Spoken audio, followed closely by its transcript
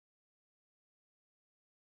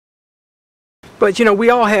But you know, we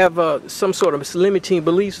all have some sort of limiting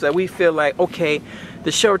beliefs that we feel like, okay,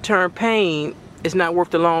 the short-term pain is not worth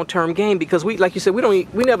the long-term gain, because we, like you said, we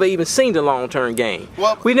never even seen the long-term gain.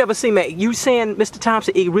 Well, we never seen that. You saying, Mr.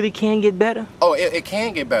 Thompson, it really can get better? Oh, it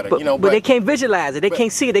can get better, but, you know. But they can't visualize it. They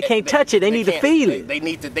can't see it. They can't touch it. They need to feel it. They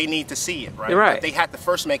need to see it, right? Right. But they have to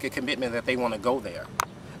first make a commitment that they want to go there.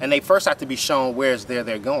 And they first have to be shown where's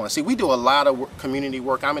they're going. See, we do a lot of community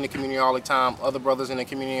work. I'm in the community all the time. Other brothers in the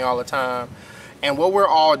community all the time. And what we're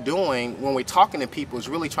all doing when we're talking to people is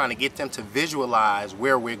really trying to get them to visualize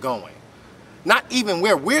where we're going. Not even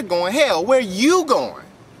where we're going, hell, where you going.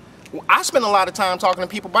 I spend a lot of time talking to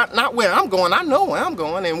people about not where I'm going. I know where I'm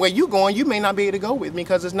going, and where you going, you may not be able to go with me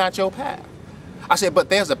because it's not your path. I said, but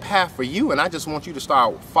there's a path for you, and I just want you to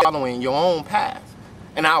start following your own path,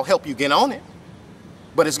 and I'll help you get on it.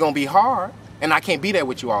 But it's going to be hard, and I can't be there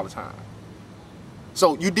with you all the time.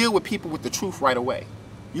 So you deal with people with the truth right away.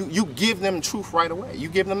 You give them truth right away. You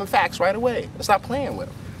give them the facts right away. Stop playing with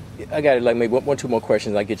them. I got it. Like maybe one, two more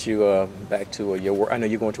questions. I get you back to your work. I know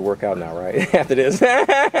you're going to work out now, right? After this,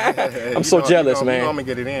 I'm so jealous, man. You know I'm gonna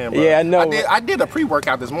get it in. Bro. Yeah, I know. I did a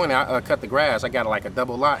pre-workout this morning. I cut the grass. I got like a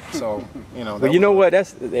double lot, so you know. Well, you know what?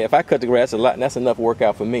 That's if I cut the grass a lot, that's enough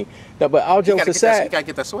workout for me. But all jokes aside, you gotta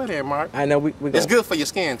get that sweat in, Mark. I know it's good for your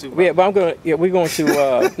skin too. Yeah, but I'm gonna. Yeah, we're going to.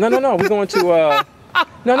 No. We're going to.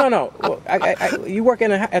 No. Well, you work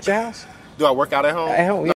at your house? Do I work out at home? At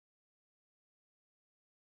home. Yeah.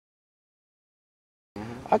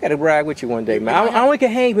 I gotta ride with you one day, man. I only can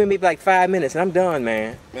hang with me like 5 minutes, and I'm done,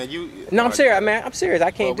 man. Man, No, I'm serious, man. I'm serious. I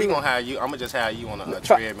can't do it. We gonna hire you. I'm gonna just hire you on a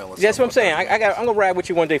treadmill or something. That's what I'm saying. I'm gonna ride with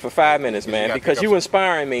you one day for 5 minutes, man, because you're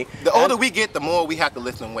inspiring me. The older we get, the more we have to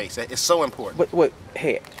lift them weights. It's so important. But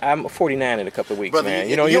hey, I'm 49 in a couple of weeks, brother, man.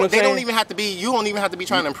 You know what I'm saying? They don't even have to be. You don't even have to be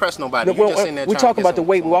trying to impress nobody. You're just in there we talk about the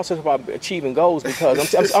weight. We also talk about achieving goals,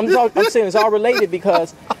 because I'm saying it's all related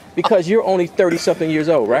because you're only 30-something years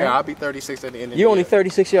old, right? Yeah, I'll be 36 at the end of the year. You're only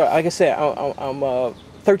 36 years old. Like I said, I'm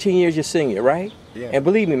 13 years your senior, right? Yeah. And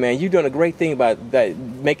believe me, man, you've done a great thing about that,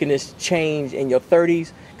 making this change in your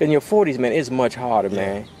 30s. Because in your 40s, man, it's much harder,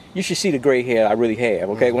 man. You should see the gray hair I really have,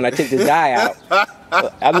 okay? When I take the dye out,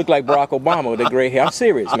 I look like Barack Obama with the gray hair. I'm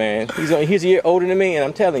serious, man. He's a year older than me, and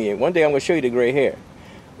I'm telling you, one day I'm going to show you the gray hair.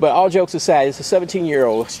 But all jokes aside, it's a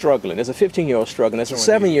 17-year-old struggling. There's a 15-year-old struggling. There's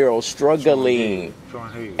a 7-year-old struggling.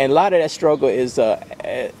 And a lot of that struggle is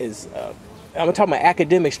I'm talking about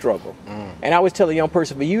academic struggle. And I always tell a young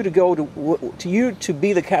person, for you to go to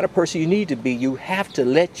be the kind of person you need to be, you have to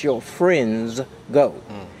let your friends go.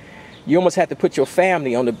 You almost have to put your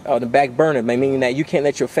family on the back burner, meaning that you can't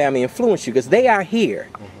let your family influence you, because they are here.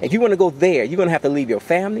 If you want to go there, you're going to have to leave your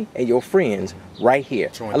family and your friends right here.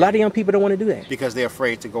 A lot of young people don't want to do that. Because they're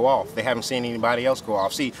afraid to go off. They haven't seen anybody else go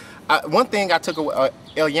off. See, one thing I took away,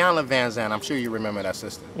 Eliana Van Zandt, I'm sure you remember that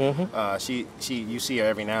sister. You see her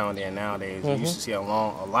every now and then nowadays. You used to see her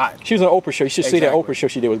a lot. She was on an Oprah show. You should see that Oprah show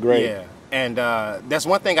she did. Was great. Yeah. And that's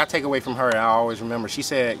one thing I take away from her, I always remember. She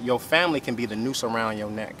said, your family can be the noose around your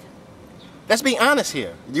neck. Let's be honest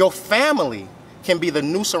here. Your family can be the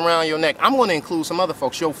noose around your neck. I'm going to include some other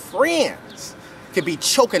folks. Your friends could be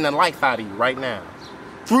choking the life out of you right now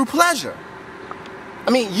through pleasure.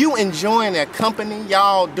 I mean, you enjoying their company,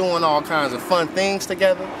 y'all doing all kinds of fun things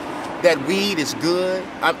together. That weed is good.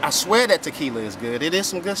 I swear that tequila is good. It is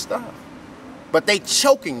some good stuff. But they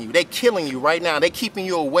choking you. They killing you right now. They keeping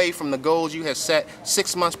you away from the goals you had set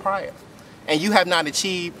 6 months prior. And you have not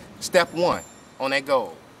achieved step 1 on that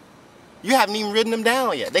goal. You haven't even written them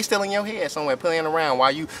down yet. They still in your head somewhere playing around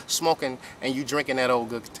while you smoking and you drinking that old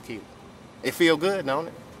good tequila. It feel good, don't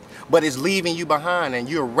it? But it's leaving you behind, and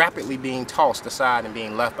you're rapidly being tossed aside and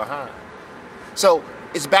being left behind. So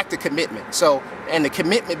it's back to commitment. And the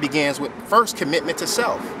commitment begins with first commitment to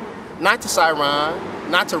self. Not to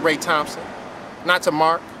Cyron, not to Ray Thompson, not to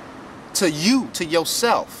Mark, to you, to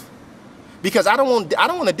yourself. Because I don't want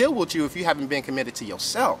to deal with you if you haven't been committed to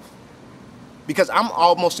yourself. Because I'm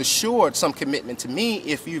almost assured some commitment to me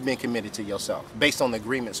if you've been committed to yourself, based on the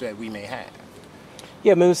agreements that we may have.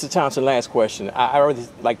 Yeah, Mr. Thompson, last question. I really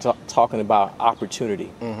like talking about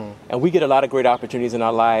opportunity. And we get a lot of great opportunities in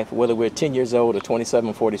our life, whether we're 10 years old or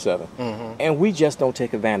 27, 47. And we just don't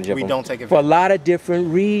take advantage of them. We don't take advantage. For a lot of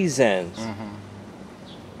different reasons.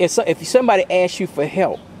 If somebody asks you for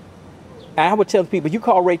help, I would tell people, you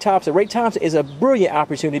call Ray Thompson. Ray Thompson is a brilliant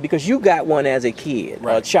opportunity because you got one as a kid,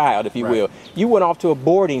 a child, if you will. You went off to a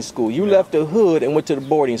boarding school. You left the hood and went to the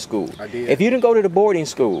boarding school. I did. If you didn't go to the boarding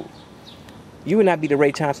school, You would not be the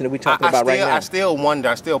Ray Thompson that we're talking about right now. I still wonder,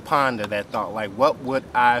 I still ponder that thought. Like, what would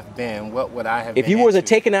I have been? What would I have been? If you wasn't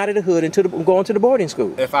taken out of the hood into going to the boarding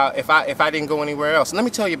school. If I didn't go anywhere else. Let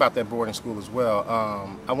me tell you about that boarding school as well.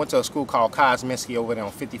 I went to a school called Kosminski over there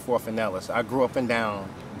on 54th and Ellis. I grew up and down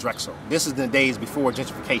Drexel. This is the days before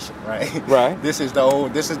gentrification, right? Right. This is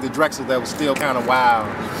the Drexel that was still kind of wild.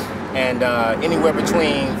 And anywhere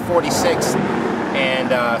between 46th and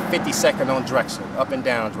 52nd on Drexel, up and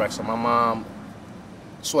down Drexel. My mom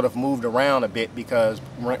sort of moved around a bit because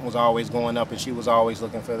rent was always going up and she was always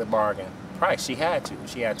looking for the bargain price. She had to.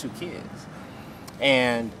 She had 2 kids.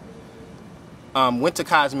 And went to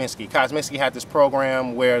Kosminski. Kosminski had this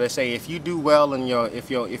program where they say if you do well in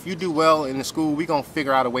if you do well in the school, we're gonna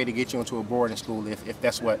figure out a way to get you into a boarding school if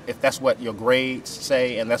that's what your grades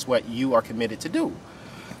say and that's what you are committed to do.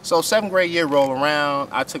 So 7th grade year roll around.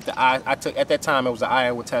 I took at that time it was the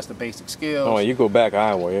Iowa test of basic skills. Oh, you go back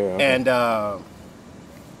Iowa, yeah. Okay.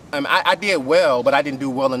 And I did well, but I didn't do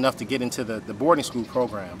well enough to get into the boarding school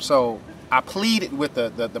program. So I pleaded with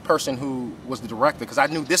the person who was the director because I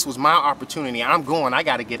knew this was my opportunity. I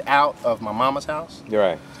got to get out of my mama's house. You're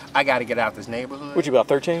right. I got to get out this neighborhood. What, you about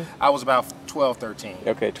 13? I was about 12, 13.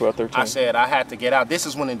 Okay, 12, 13. I said I had to get out. This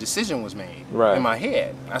is when the decision was made in my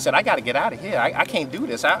head. I said, I got to get out of here. I can't do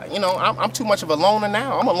this. I'm too much of a loner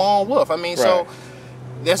now. I'm a lone wolf. I mean, so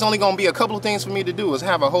there's only going to be a couple of things for me to do is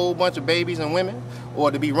have a whole bunch of babies and women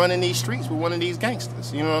or to be running these streets with one of these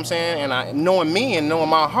gangsters. You know what I'm saying? And knowing me and knowing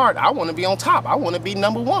my heart, I want to be on top. I want to be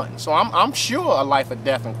number one. So I'm sure a life of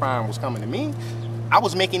death and crime was coming to me. I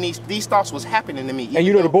was making these thoughts was happening to me. And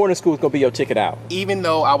you know the boarding school was going to be your ticket out. Even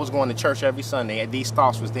though I was going to church every Sunday, these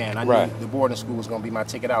thoughts was there, and I knew the boarding school was going to be my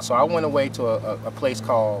ticket out. So I went away to a place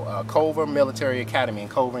called Culver Military Academy in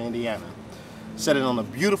Culver, Indiana. Set it on a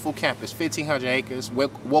beautiful campus, 1,500 acres.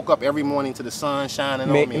 Woke up every morning to the sun shining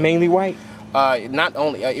on me. Mainly white? Not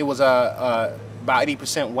only, it was about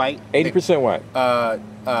 80% white. 80% white.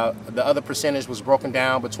 The other percentage was broken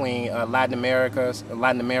down between Latin Americans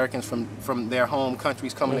from their home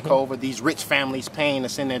countries coming to Culver. These rich families paying to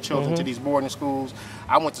send their children to these boarding schools.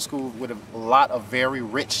 I went to school with a lot of very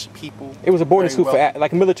rich people. It was a boarding school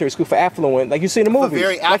like a military school for affluent, like you see in the movies.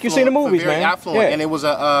 Very affluent, like you see in the movies, very man. Affluent. Yeah. And it was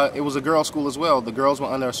a girls' school as well. The girls were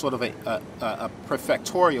under sort of a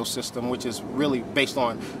prefectorial system, which is really based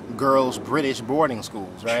on girls' British boarding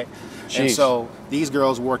schools, right? Jeez. And so these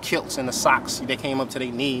girls wore kilts and the socks. They came up to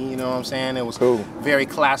their knee. You know what I'm saying? It was very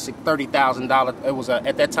classic. $30,000. It was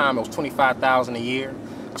at that time it was $25,000 a year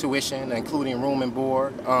tuition, including room and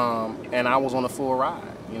board. And I was on a full ride.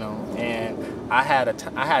 You know, and I had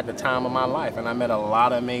the time of my life, and I met a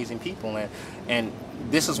lot of amazing people. And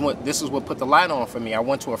this is what put the light on for me. I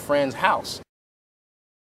went to a friend's house.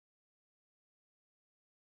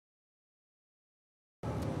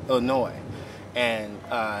 Illinois, and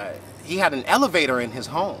he had an elevator in his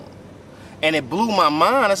home, and it blew my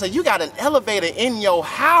mind. I said, "You got an elevator in your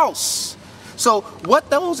house?" So what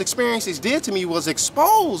those experiences did to me was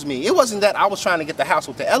expose me. It wasn't that I was trying to get the house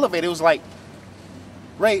with the elevator. It was like,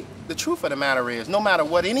 Ray, the truth of the matter is, no matter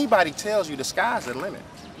what anybody tells you, the sky's the limit.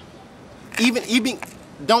 Even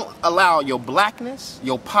don't allow your blackness,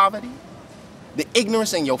 your poverty, the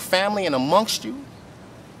ignorance in your family and amongst you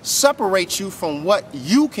separate you from what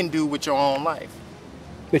you can do with your own life.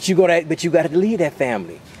 But you got to leave that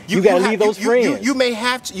family. You got to leave those friends. You may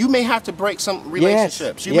have to break some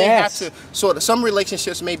relationships. You may have to some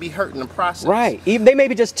relationships may be hurt in the process. Right. Even they may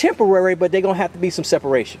be just temporary, but they're gonna have to be some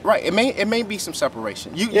separation. Right. It may be some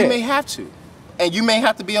separation. You may have to, and you may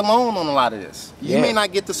have to be alone on a lot of this. You may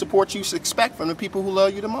not get the support you expect from the people who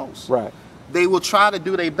love you the most. Right. They will try to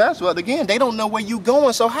do their best, but again, they don't know where you're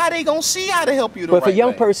going. So how they gonna see how to help you the right way? But if a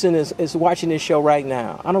young person is watching this show right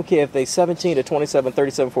now, I don't care if they 17 to 27,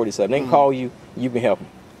 37, 47, they can call you. You can help them.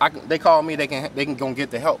 They call me, they can go get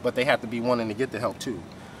the help, but they have to be wanting to get the help too.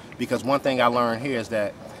 Because one thing I learned here is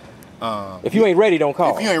that if you ain't ready, don't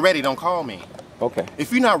call. If you ain't ready, don't call me. Okay.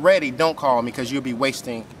 If you're not ready, don't call me because you'll be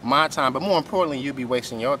wasting my time, but more importantly, you'll be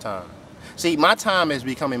wasting your time. See, my time is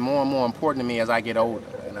becoming more and more important to me as I get older.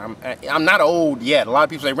 And I'm not old yet. A lot of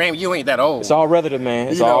people say, Randy, you ain't that old. It's all relative, man.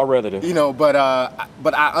 It's all relative. You know, but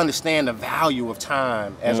I understand the value of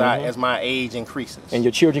time as my age increases. And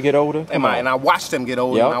your children get older? And I watch them get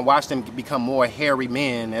older, and I watch them become more hairy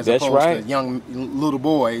men as opposed to young little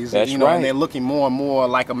boys. That's and they're looking more and more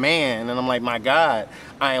like a man. And I'm like, my God,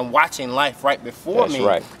 I am watching life right before me.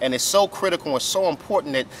 Right. And it's so critical and so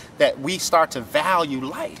important that we start to value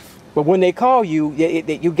life. But when they call you,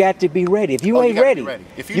 you got to be ready. If you ain't ready,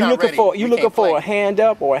 if you're not ready, you looking for a hand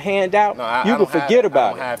up or a handout, you can forget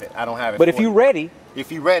about it. I don't have it. But if you're ready,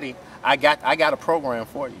 I got a program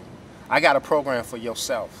for you. I got a program for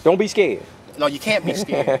yourself. Don't be scared. No, you can't be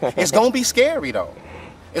scared. It's going to be scary, though.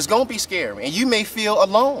 It's going to be scary. And you may feel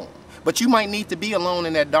alone. But you might need to be alone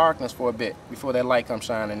in that darkness for a bit before that light comes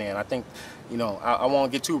shining in. I think, you know, I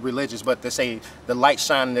won't get too religious, but to say the light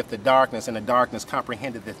shineth if the darkness, and the darkness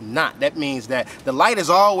comprehendeth it not. That means that the light is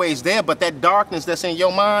always there, but that darkness that's in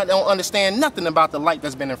your mind don't understand nothing about the light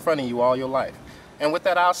that's been in front of you all your life. And with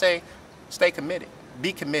that, I'll say, stay committed.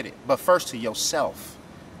 Be committed, but first to yourself.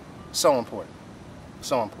 So important.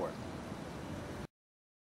 So important.